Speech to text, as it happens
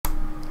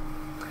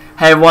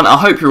Hey everyone, I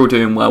hope you're all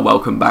doing well.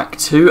 Welcome back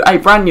to a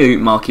brand new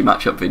Marquee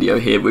matchup video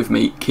here with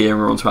me, Kieran.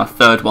 We're on to our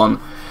third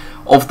one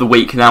of the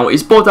week now.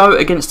 It's Bourdeaux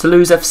against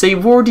Toulouse FC.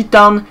 We've already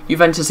done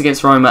Juventus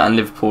against Roma and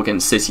Liverpool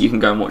against City. You can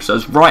go and watch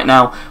those right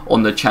now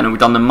on the channel. We've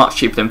done them much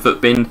cheaper than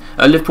Footbin.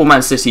 Liverpool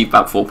Man City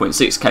about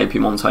 4.6k,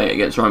 Piemonte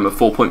against Roma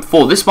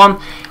 4.4. This one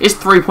is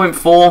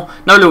 3.4.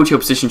 No loyalty or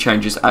position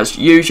changes as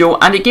usual,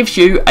 and it gives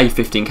you a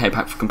 15k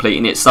pack for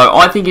completing it. So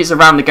I think it's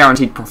around the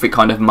guaranteed profit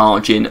kind of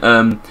margin.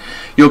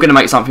 You're going to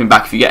make something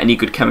back if you get any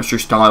good chemistry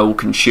style,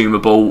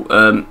 consumable,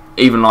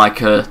 even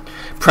like a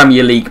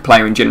Premier League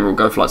player in general,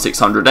 go for like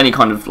 600, any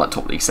kind of like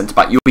top league centre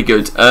back, you'll be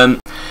good.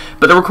 But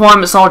the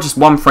requirements are just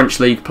one French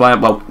league player,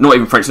 well, not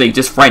even French league,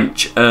 just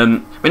French.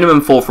 Minimum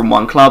 4 from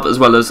one club, as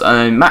well as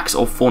a max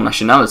of 4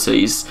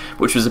 nationalities,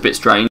 which was a bit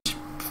strange.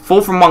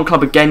 4 from one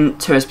club again,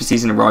 2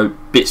 SBCs in a row,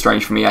 bit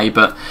strange from EA,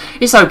 but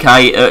it's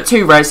okay.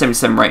 2 rare,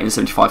 77 rating, and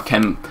 75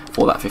 chem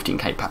for that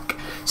 15k pack.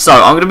 So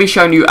I'm going to be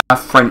showing you a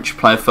French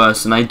player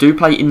first, and they do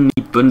play in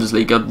the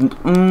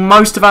Bundesliga.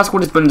 Most of our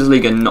squad is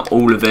Bundesliga, not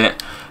all of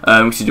it,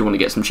 because you do want to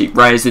get some cheap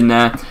rares in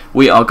there.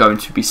 We are going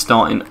to be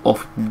starting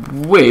off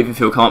with, if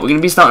he'll come up, we're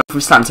going to be starting off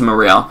with Santa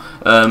Maria.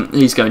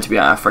 He's going to be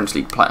our French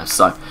league player,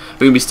 so we're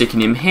going to be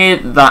sticking him here.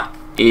 That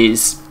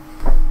is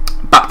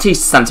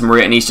Baptiste Santa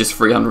Maria, and he's just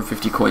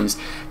 350 coins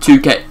to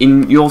get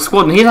in your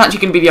squad. And he's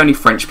actually going to be the only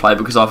French player,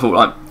 because I thought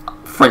like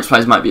French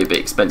players might be a bit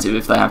expensive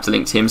if they have to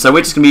link to him. So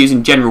we're just going to be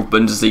using general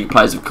Bundesliga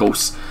players, of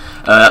course.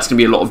 That's going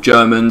to be a lot of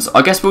Germans.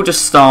 I guess we'll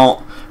just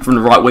start from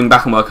the right wing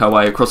back and work our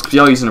way across, because we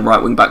are using a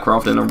right wing back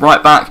rather than a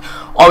right back.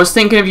 I was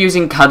thinking of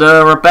using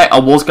Kader a bit. I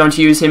was going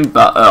to use him,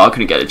 but I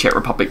couldn't get the Czech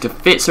Republic to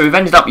fit, so we've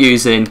ended up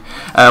using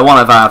one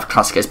of our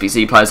classic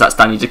SBC players. That's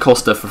Danny Da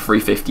Costa for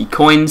 350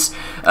 coins.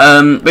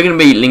 We're going to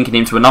be linking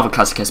him to another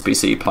classic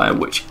SBC player,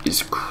 which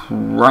is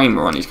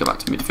Kramer. I need to go back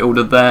to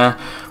midfielder there.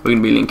 We're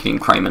going to be linking in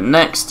Kramer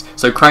next.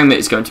 So Kramer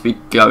is going to be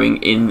going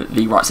in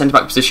the right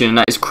centre-back position, and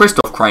that is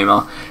Christoph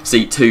Kramer.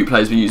 See, 2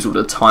 players we use all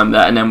the time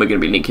there, and then we're going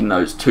to be linking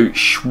those to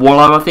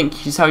Schwolo, I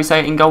think is how you say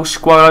it in goal,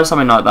 Schwolo,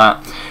 something like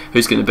that,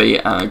 who's going to be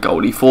a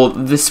goalie for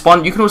this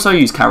one. You can also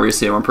use carriers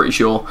here, I'm pretty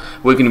sure.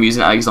 We're going to be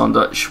using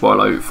Alexander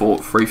Schwolo for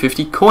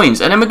 350 coins,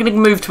 and then we're going to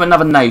move to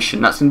another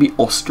nation. That's going to be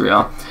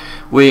Austria.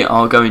 We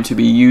are going to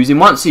be using,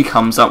 once he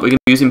comes up, we're going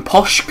to be using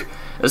Poschk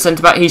at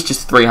centre-back. He's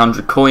just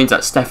 300 coins.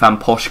 That's Stefan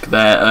Poschk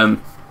there.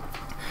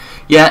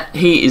 Yeah,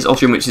 he is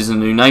Austrian, which is a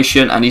new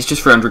nation, and he's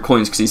just 300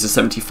 coins because he's a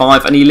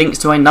 75, and he links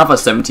to another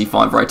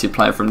 75 rated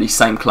player from the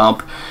same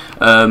club,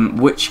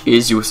 which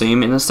is, you'll see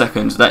him in a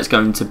second, that's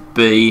going to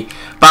be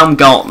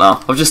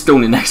Baumgartner. I've just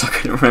stolen his next, I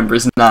couldn't remember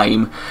his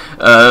name.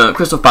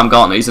 Christoph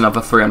Baumgartner is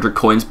another 300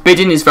 coins.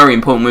 Bidding is very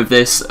important with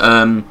this.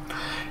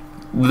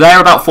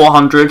 They're about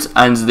 400,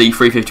 and the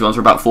 350 ones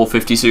are about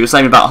 450, so you're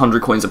saving about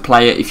 100 coins a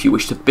player if you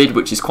wish to bid,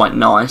 which is quite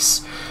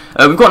nice.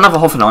 We've got another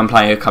Hoffenheim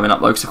player coming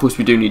up though, because of course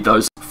we do need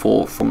those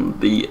 4 from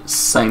the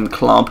same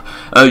club.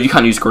 You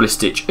can use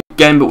Grillistich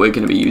again, but we're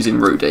going to be using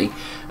Rudy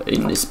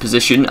in this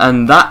position,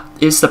 and that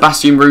is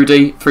Sebastian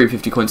Rudy,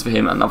 350 coins for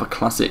him, another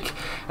classic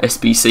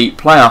SBC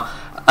player.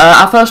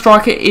 Our first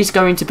striker is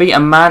going to be a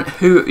man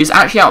who is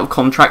actually out of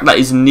contract. That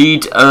is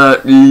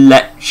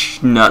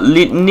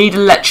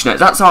Niederlechner.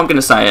 That's how I'm going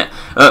to say it.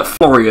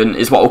 Florian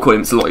is what we'll call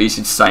him. It's a lot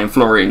easier to say, and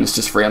Florian is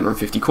just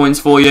 350 coins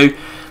for you.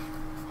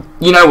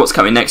 You know what's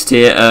coming next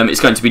here. It's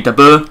going to be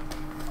Dabur.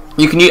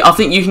 I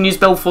think you can use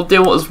Belfort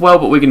Deal as well,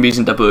 but we're going to be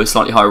using Dabur,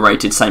 slightly higher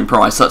rated, same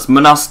price. So that's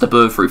Manas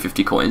Dabur,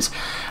 350 coins.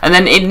 And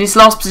then in this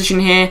last position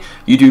here,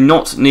 you do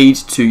not need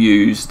to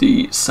use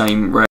the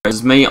same rares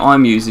as me.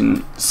 I'm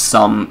using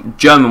some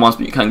German ones,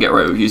 but you can get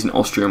away with using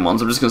Austrian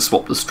ones. I'm just going to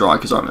swap the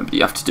strikers. I remember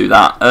you have to do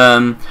that.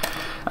 And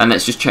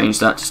let's just change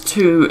that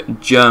to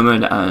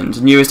German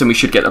and newest, and we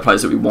should get the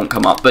players that we want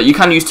come up. But you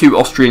can use 2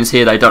 Austrians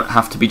here. They don't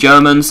have to be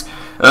Germans.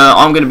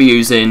 I'm going to be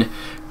using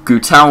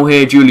Gutal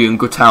here, Julian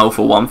Gutal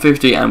for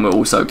 150, and we're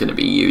also going to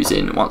be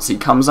using, once he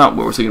comes up,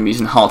 we're also going to be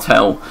using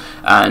Hartel,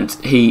 and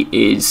he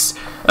is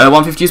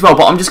 150 as well.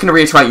 But I'm just going to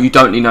reiterate, you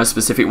don't need no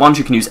specific ones.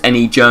 You can use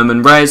any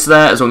German rares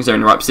there, as long as they're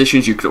in the right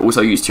positions. You could also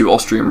use 2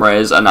 Austrian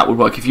rares, and that would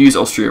work. If you use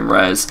Austrian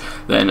rares,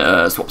 then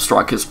swap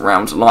strikers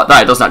around like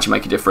that. It doesn't actually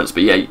make a difference,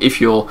 but yeah, if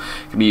you're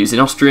going to be using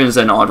Austrians,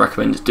 then I'd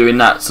recommend doing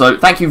that. So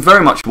thank you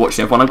very much for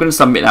watching, everyone. I'm going to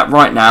submit that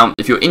right now.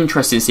 If you're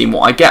interested in seeing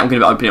what I get, I'm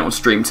going to be opening it on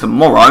stream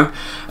tomorrow.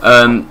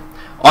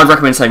 I'd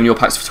recommend saving your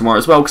packs for tomorrow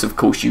as well, because of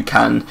course you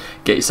can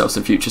get yourself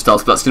some future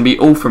stars. But that's going to be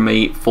all from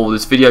me for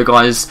this video,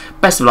 guys.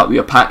 Best of luck with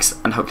your packs,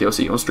 and hopefully I'll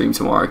see you on stream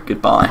tomorrow.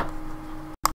 Goodbye.